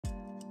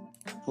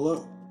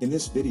Hello, in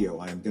this video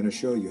I am going to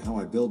show you how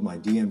I build my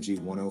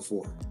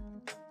DMG104.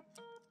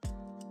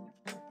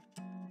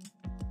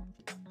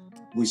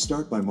 We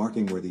start by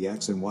marking where the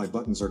X and Y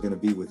buttons are going to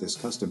be with this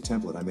custom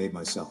template I made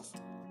myself.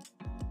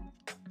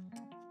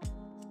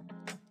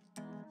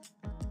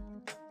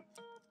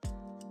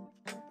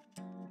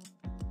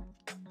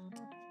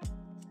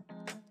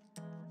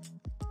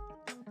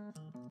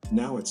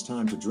 Now it's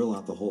time to drill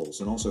out the holes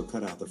and also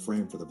cut out the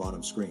frame for the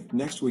bottom screen.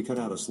 Next we cut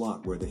out a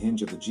slot where the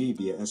hinge of the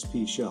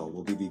GBA-SP shell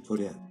will be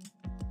put in.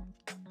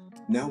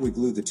 Now we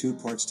glue the two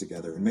parts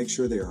together and make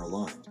sure they are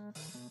aligned.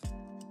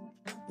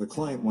 The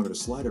client wanted a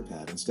slider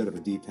pad instead of a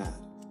D-pad.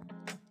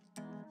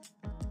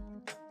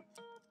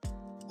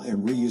 I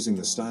am reusing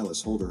the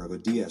stylus holder of a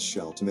DS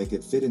shell to make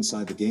it fit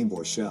inside the Game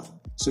Boy shell,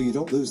 so you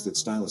don't lose that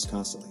stylus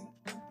constantly.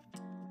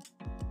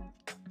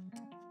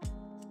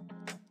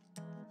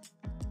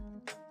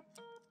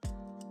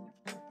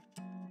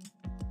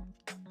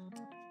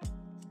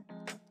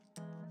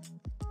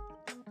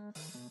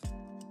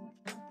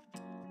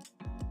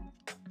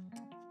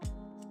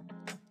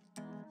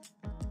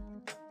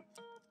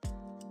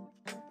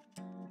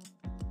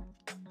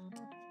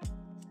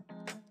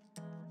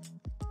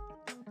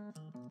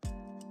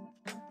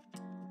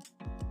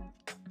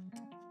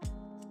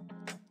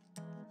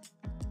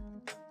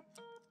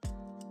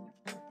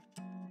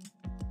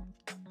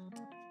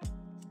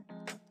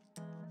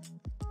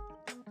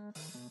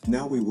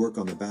 Now we work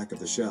on the back of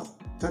the shell,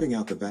 cutting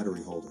out the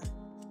battery holder.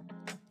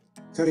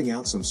 Cutting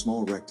out some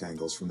small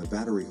rectangles from the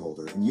battery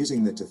holder and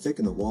using that to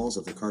thicken the walls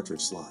of the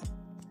cartridge slot.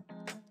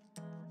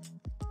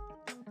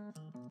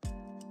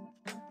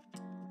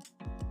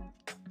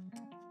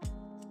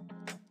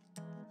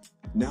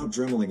 Now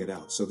dremeling it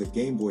out so that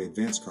Game Boy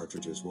Advance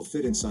cartridges will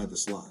fit inside the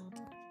slot.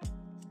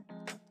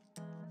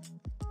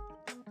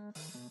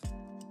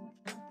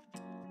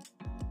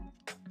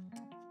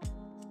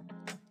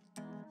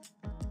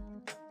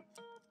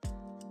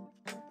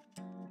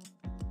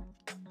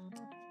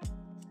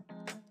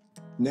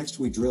 Next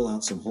we drill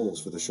out some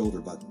holes for the shoulder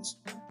buttons.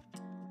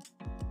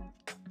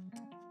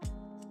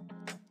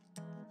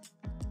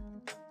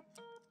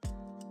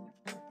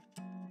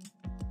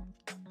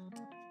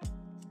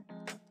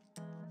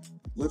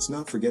 Let's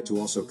not forget to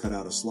also cut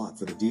out a slot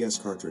for the DS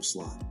cartridge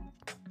slot.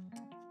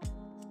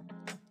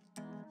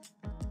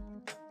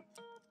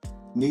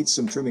 Needs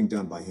some trimming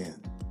done by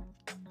hand.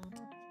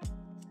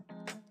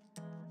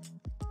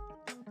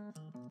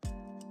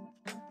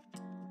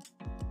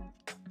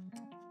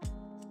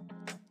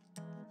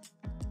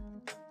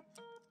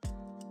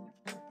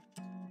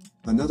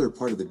 Another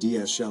part of the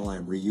DS shell I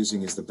am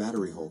reusing is the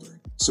battery holder,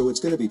 so it's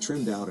going to be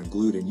trimmed out and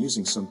glued in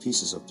using some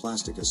pieces of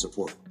plastic as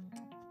support.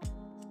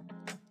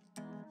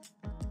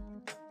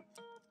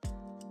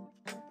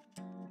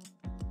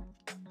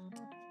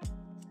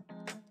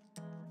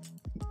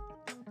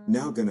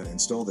 Now gonna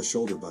install the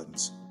shoulder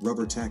buttons.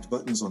 Rubber tacked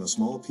buttons on a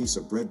small piece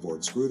of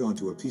breadboard screwed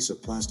onto a piece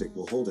of plastic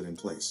will hold it in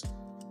place.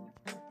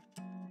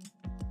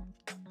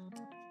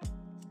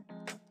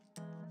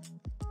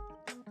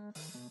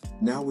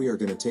 Now we are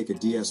going to take a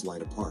DS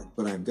light apart,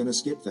 but I am going to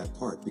skip that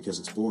part because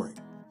it's boring.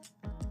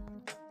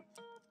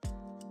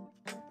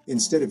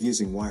 Instead of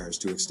using wires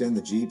to extend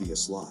the GBA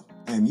slot,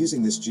 I am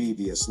using this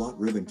GBA slot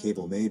ribbon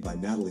cable made by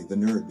Natalie the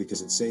Nerd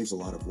because it saves a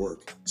lot of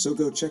work, so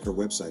go check her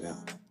website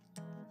out.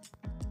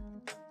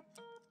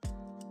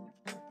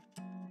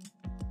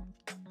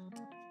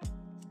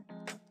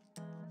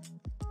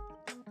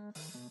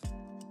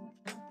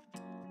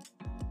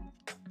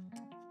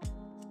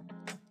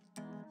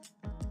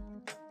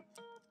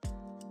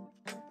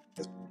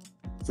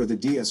 For the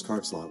DS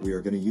cart slot we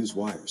are going to use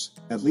wires,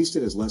 at least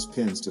it has less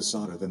pins to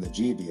solder than the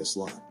GBA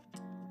slot.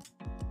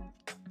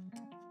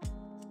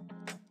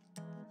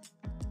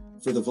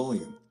 For the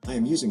volume, I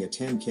am using a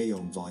 10K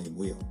ohm volume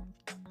wheel.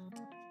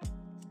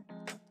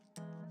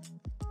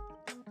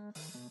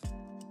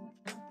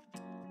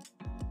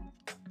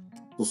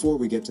 Before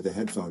we get to the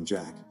headphone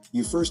jack,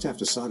 you first have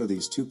to solder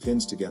these two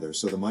pins together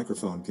so the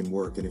microphone can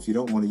work, and if you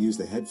don't want to use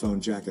the headphone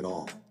jack at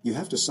all, you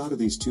have to solder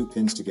these two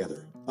pins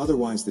together,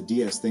 otherwise the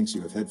DS thinks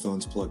you have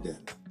headphones plugged in.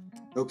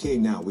 Okay,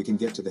 now we can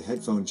get to the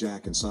headphone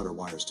jack and solder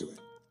wires to it.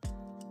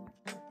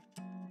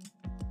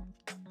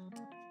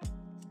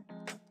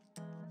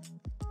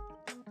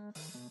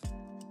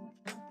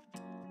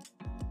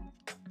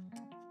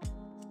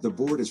 The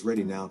board is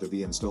ready now to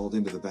be installed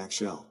into the back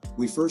shell.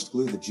 We first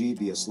glue the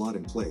GBA slot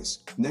in place,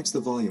 next the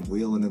volume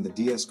wheel and then the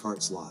DS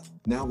cart slot.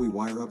 Now we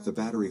wire up the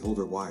battery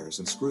holder wires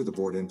and screw the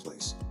board in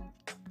place.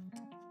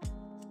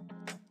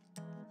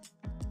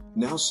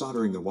 Now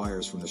soldering the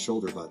wires from the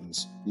shoulder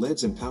buttons,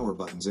 LEDs and power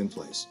buttons in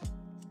place.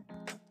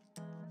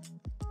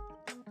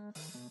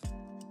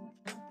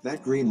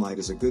 That green light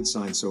is a good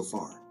sign so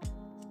far.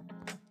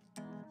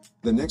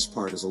 The next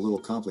part is a little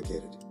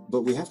complicated,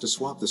 but we have to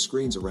swap the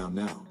screens around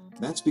now.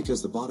 That's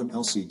because the bottom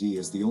LCD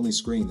is the only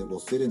screen that will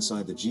fit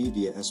inside the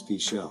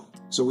GBA-SP shell,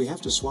 so we have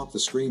to swap the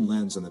screen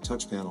lens and the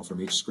touch panel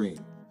from each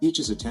screen. Each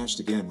is attached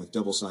again with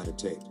double-sided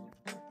tape.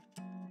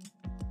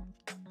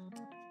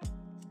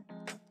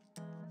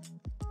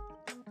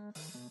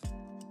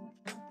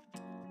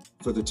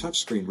 For the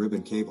touchscreen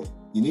ribbon cable,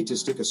 you need to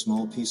stick a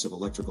small piece of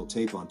electrical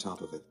tape on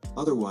top of it,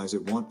 otherwise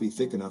it won't be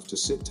thick enough to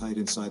sit tight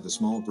inside the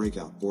small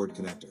breakout board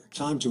connector.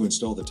 Time to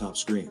install the top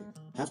screen.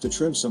 Have to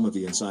trim some of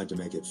the inside to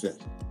make it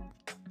fit.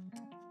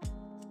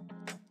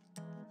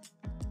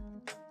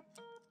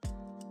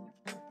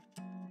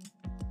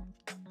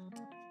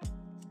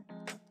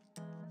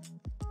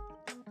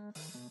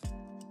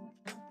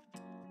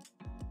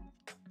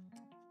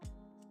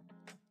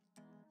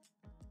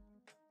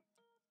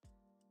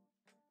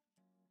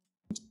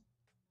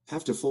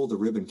 Have to fold the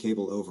ribbon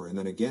cable over and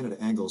then again at an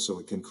angle so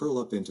it can curl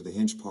up into the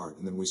hinge part,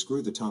 and then we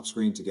screw the top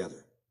screen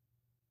together.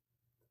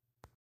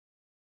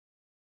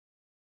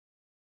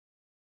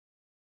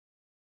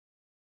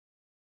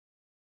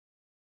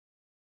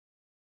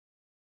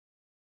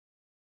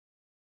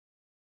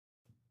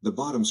 The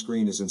bottom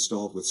screen is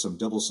installed with some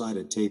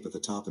double-sided tape at the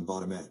top and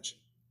bottom edge.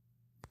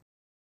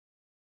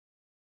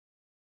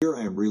 Here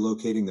I am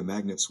relocating the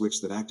magnet switch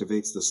that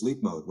activates the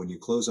sleep mode when you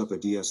close up a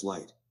DS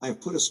light. I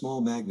have put a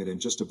small magnet in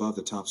just above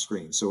the top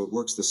screen so it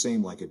works the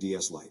same like a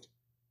DS light.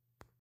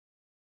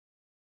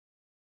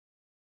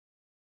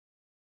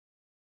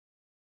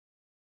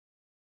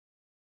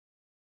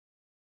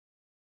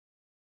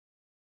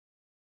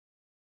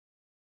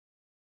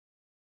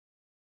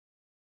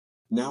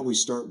 Now we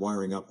start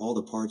wiring up all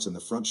the parts in the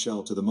front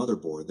shell to the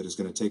motherboard. That is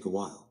going to take a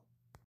while.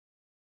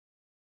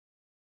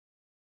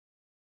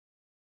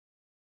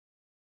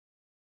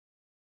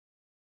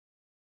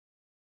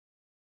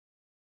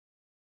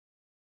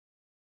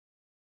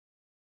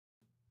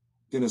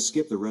 Gonna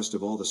skip the rest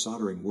of all the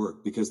soldering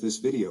work because this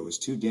video is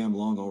too damn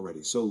long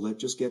already, so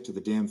let's just get to the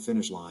damn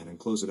finish line and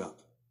close it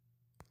up.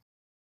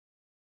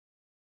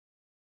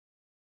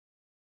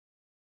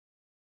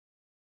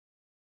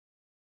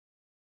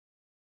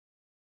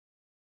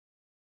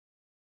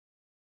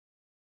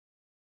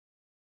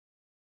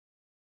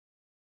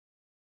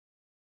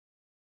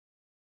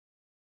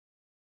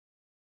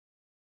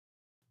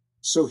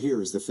 So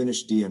here is the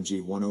finished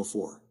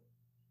DMG104.